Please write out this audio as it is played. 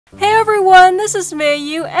Hey everyone, this is Mei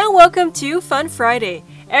Yu and welcome to Fun Friday.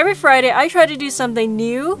 Every Friday I try to do something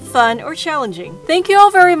new, fun, or challenging. Thank you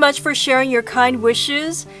all very much for sharing your kind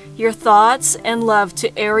wishes, your thoughts, and love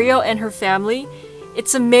to Ariel and her family.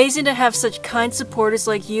 It's amazing to have such kind supporters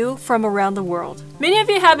like you from around the world. Many of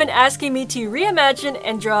you have been asking me to reimagine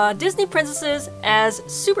and draw Disney princesses as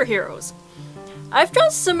superheroes. I've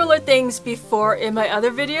drawn similar things before in my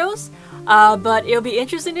other videos, but it'll be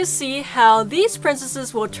interesting to see how these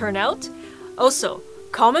princesses will turn out. Also,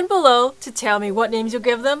 comment below to tell me what names you'll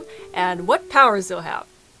give them and what powers they'll have.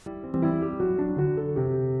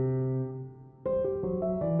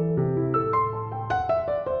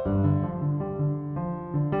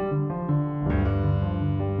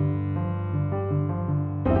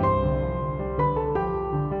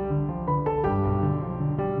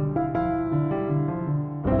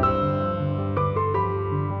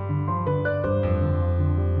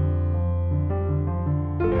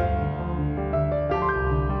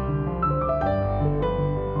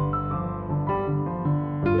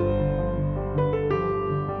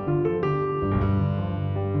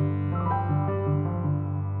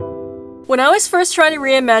 When I was first trying to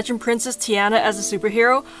reimagine Princess Tiana as a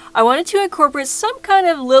superhero, I wanted to incorporate some kind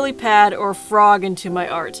of lily pad or frog into my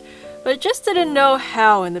art, but I just didn't know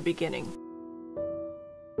how in the beginning.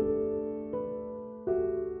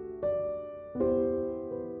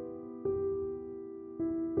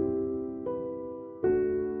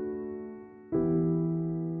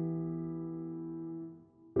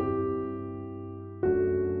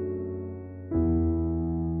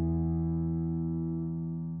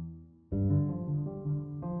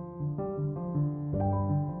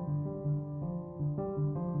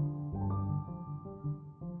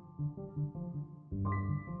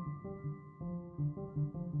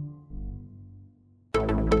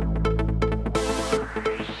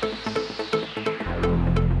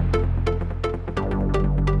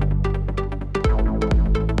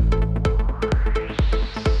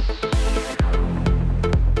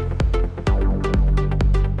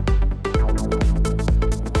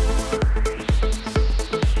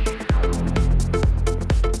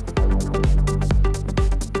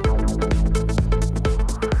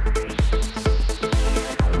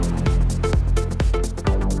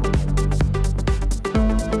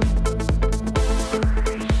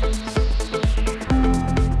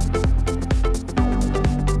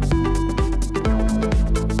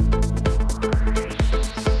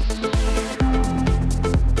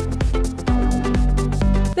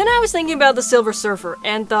 I was thinking about the Silver Surfer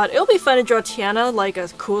and thought it would be fun to draw Tiana like a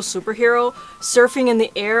cool superhero surfing in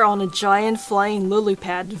the air on a giant flying lily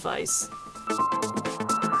pad device.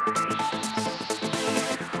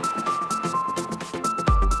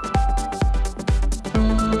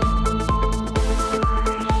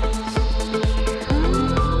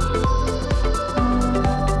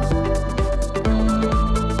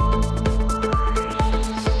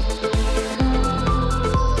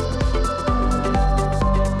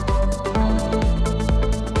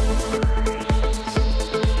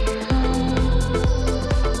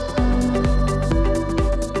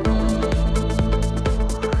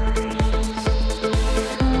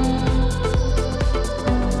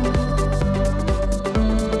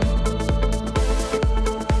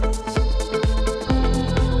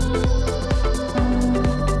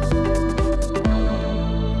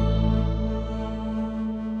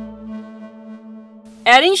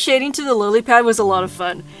 Adding shading to the lily pad was a lot of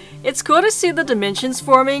fun. It's cool to see the dimensions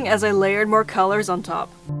forming as I layered more colors on top.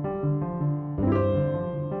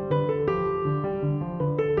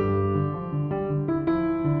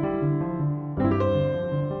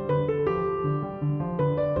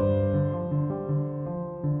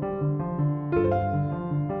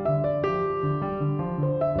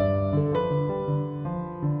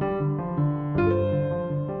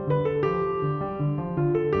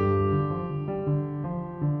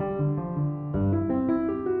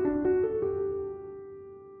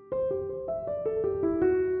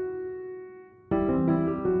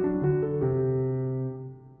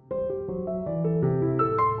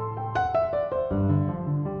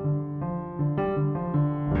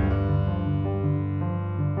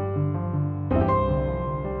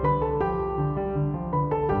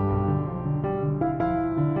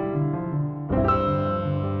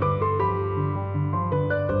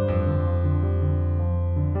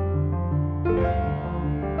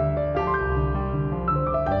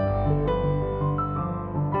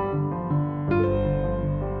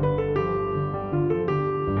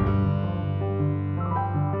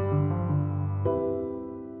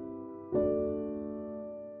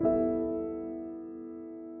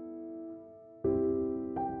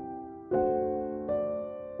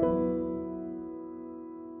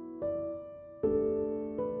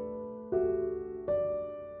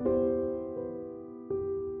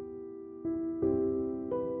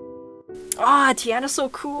 Ah, Tiana's so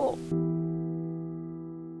cool.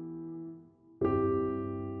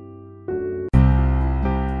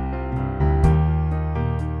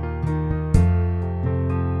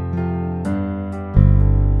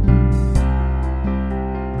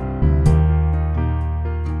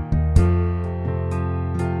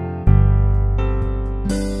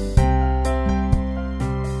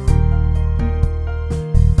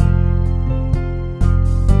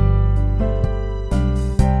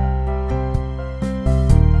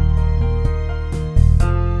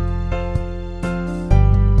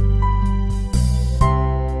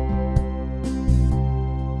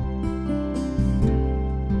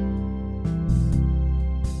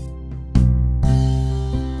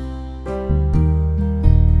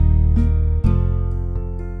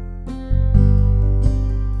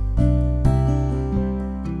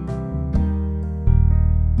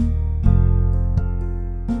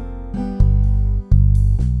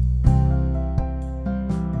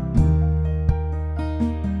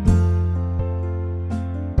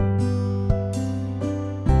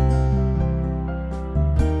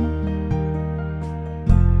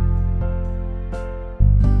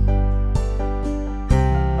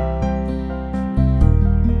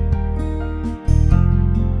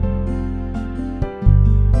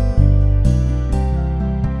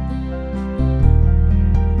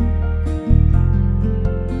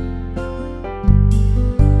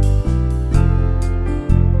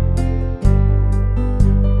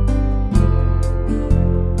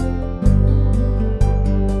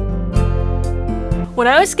 When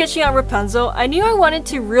I was sketching out Rapunzel, I knew I wanted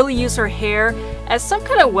to really use her hair as some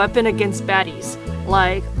kind of weapon against baddies.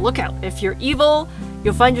 Like, look out, if you're evil,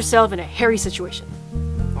 you'll find yourself in a hairy situation.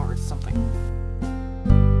 Or something.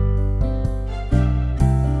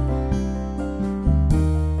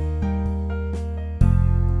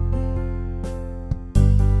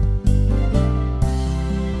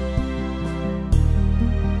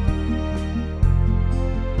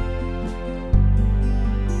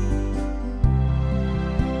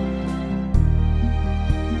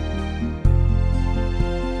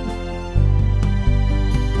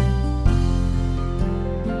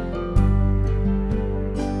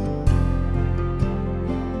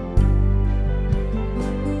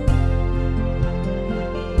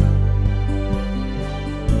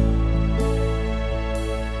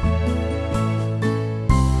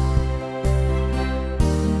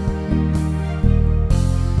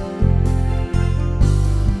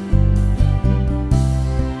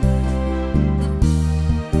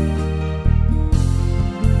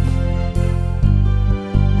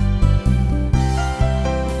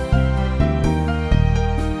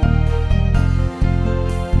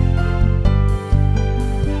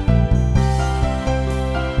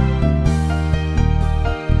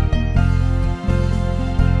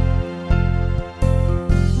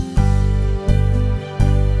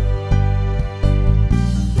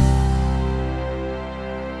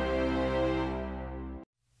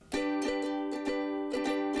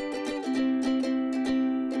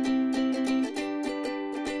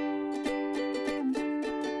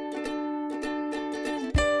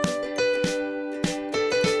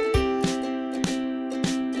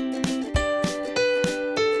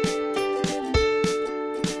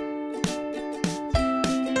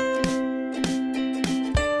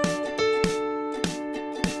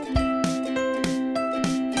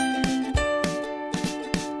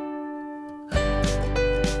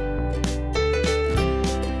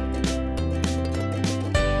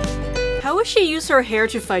 How would she use her hair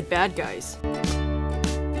to fight bad guys?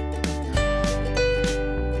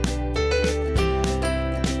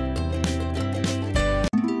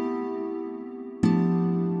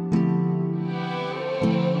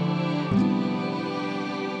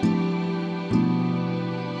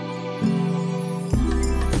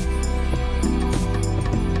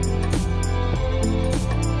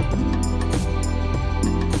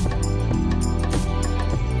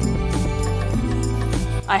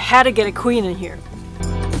 I had to get a queen in here.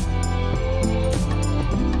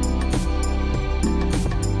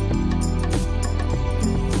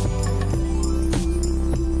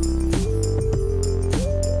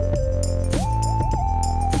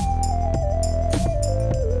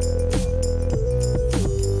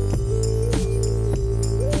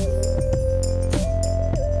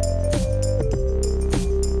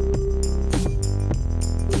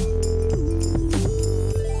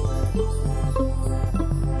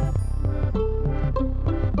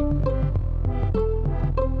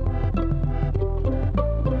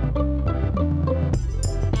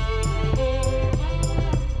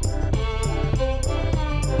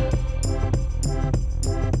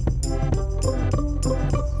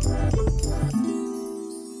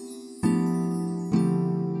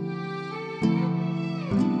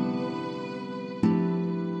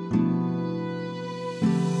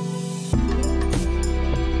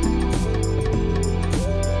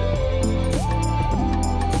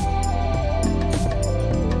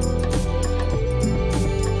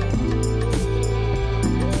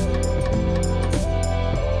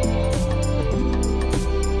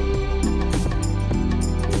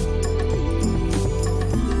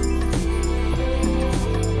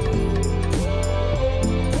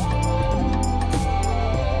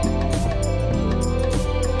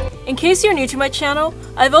 In case you're new to my channel,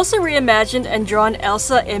 I've also reimagined and drawn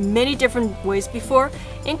Elsa in many different ways before,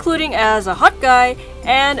 including as a hot guy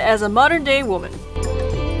and as a modern-day woman.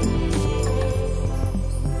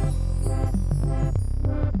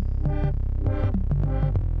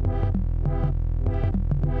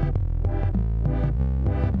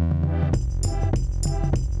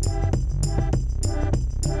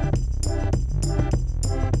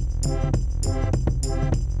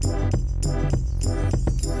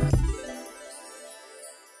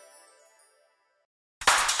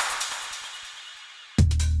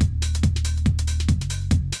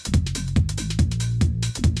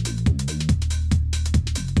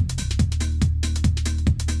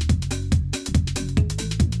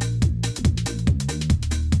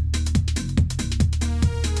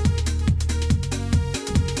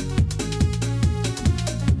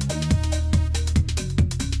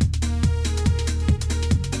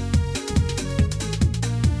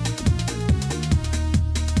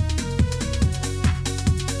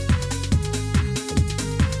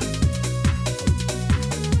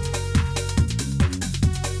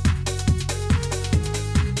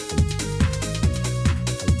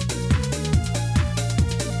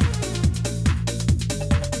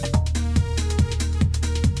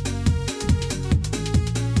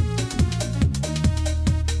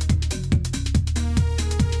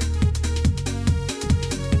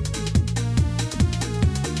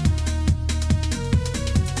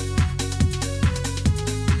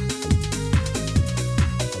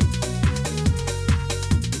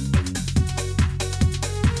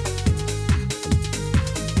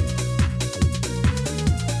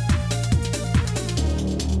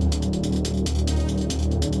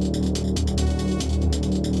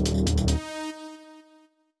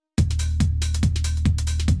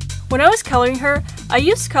 When I was coloring her, I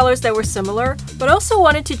used colors that were similar, but also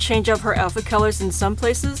wanted to change up her outfit colors in some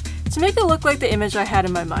places to make it look like the image I had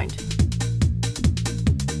in my mind.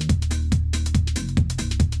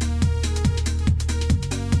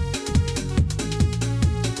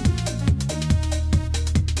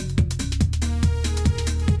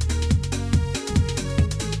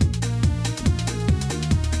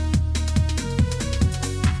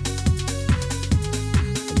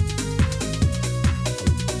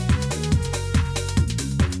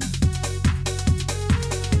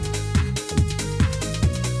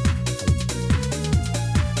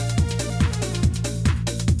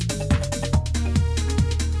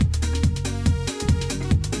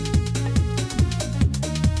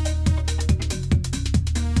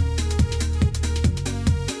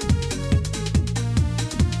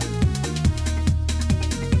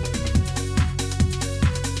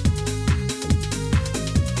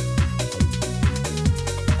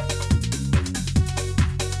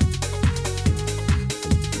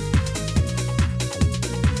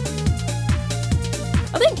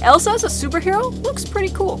 I think Elsa as a superhero looks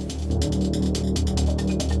pretty cool.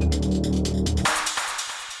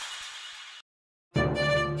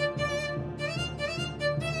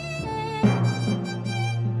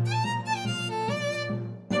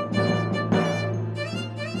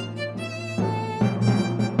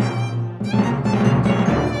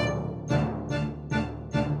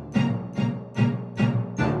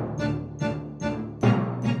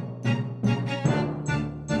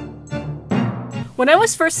 When I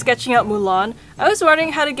was first sketching out Mulan, I was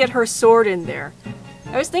wondering how to get her sword in there.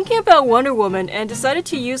 I was thinking about Wonder Woman and decided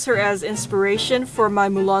to use her as inspiration for my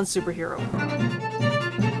Mulan superhero.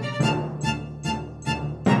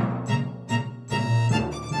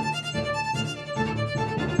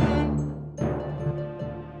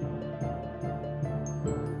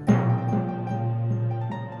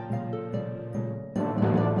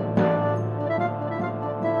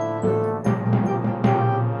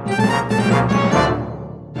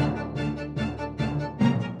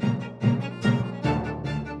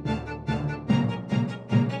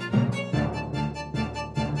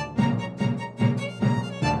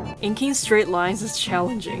 Inking straight lines is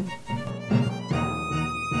challenging.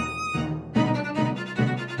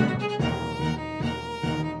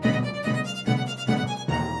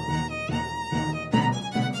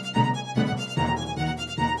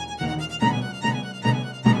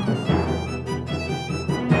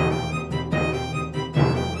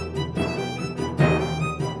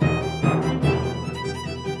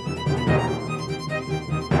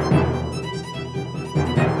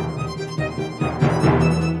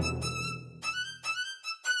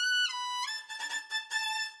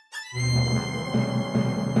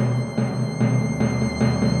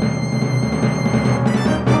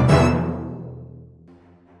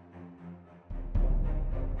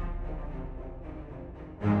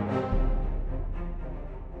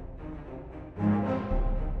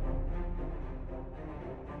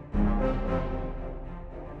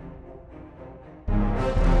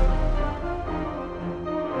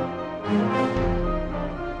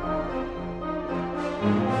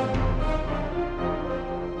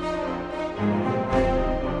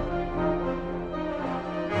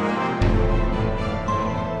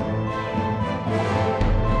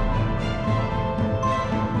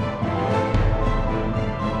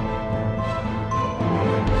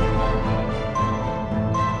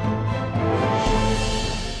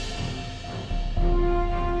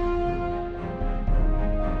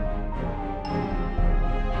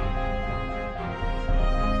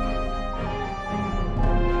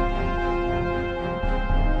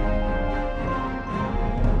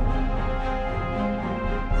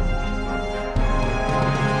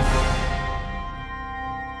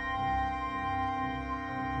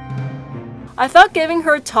 I thought giving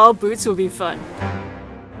her tall boots would be fun.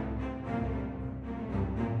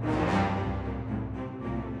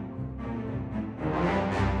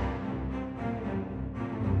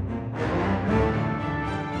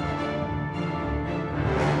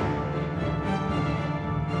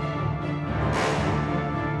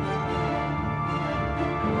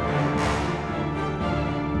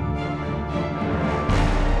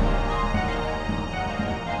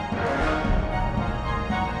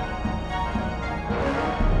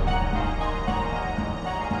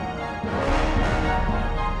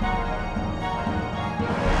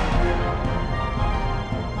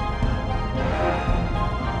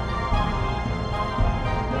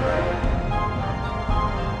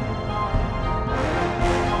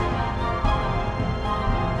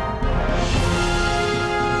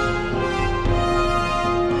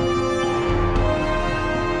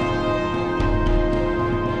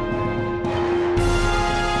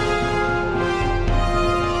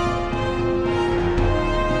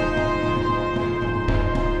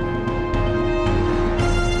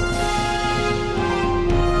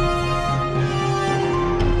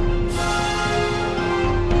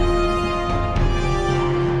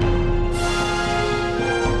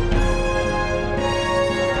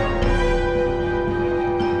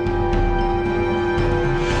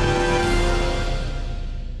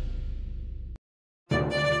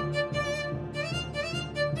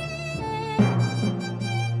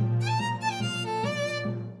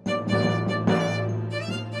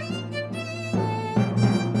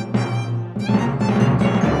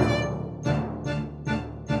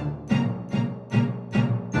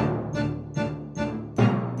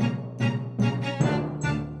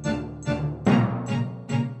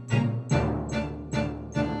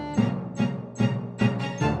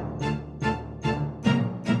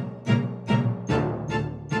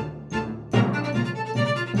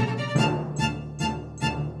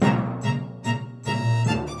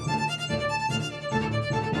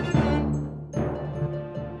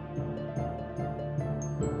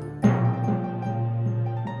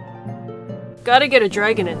 Gotta get a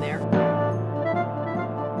dragon in there.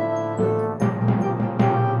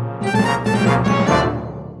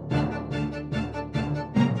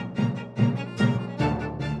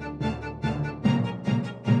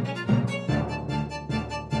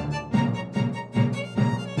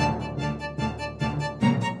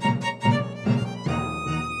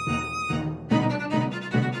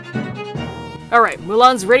 Alright,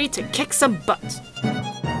 Mulan's ready to kick some butt.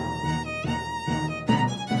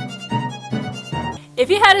 If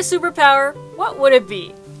you had a superpower, what would it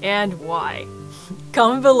be? And why?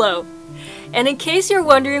 Comment below. And in case you're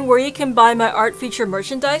wondering where you can buy my art feature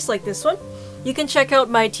merchandise like this one, you can check out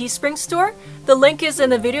my Teespring store. The link is in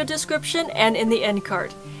the video description and in the end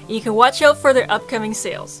card. And you can watch out for their upcoming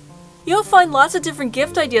sales. You'll find lots of different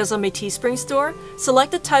gift ideas on my Teespring store.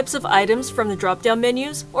 Select the types of items from the drop-down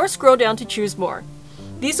menus or scroll down to choose more.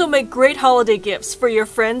 These will make great holiday gifts for your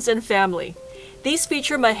friends and family. These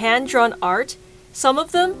feature my hand-drawn art. Some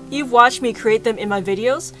of them, you've watched me create them in my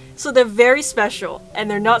videos, so they're very special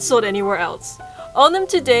and they're not sold anywhere else. Own them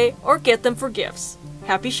today or get them for gifts.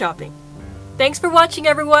 Happy shopping! Thanks for watching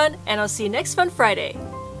everyone, and I'll see you next Fun Friday!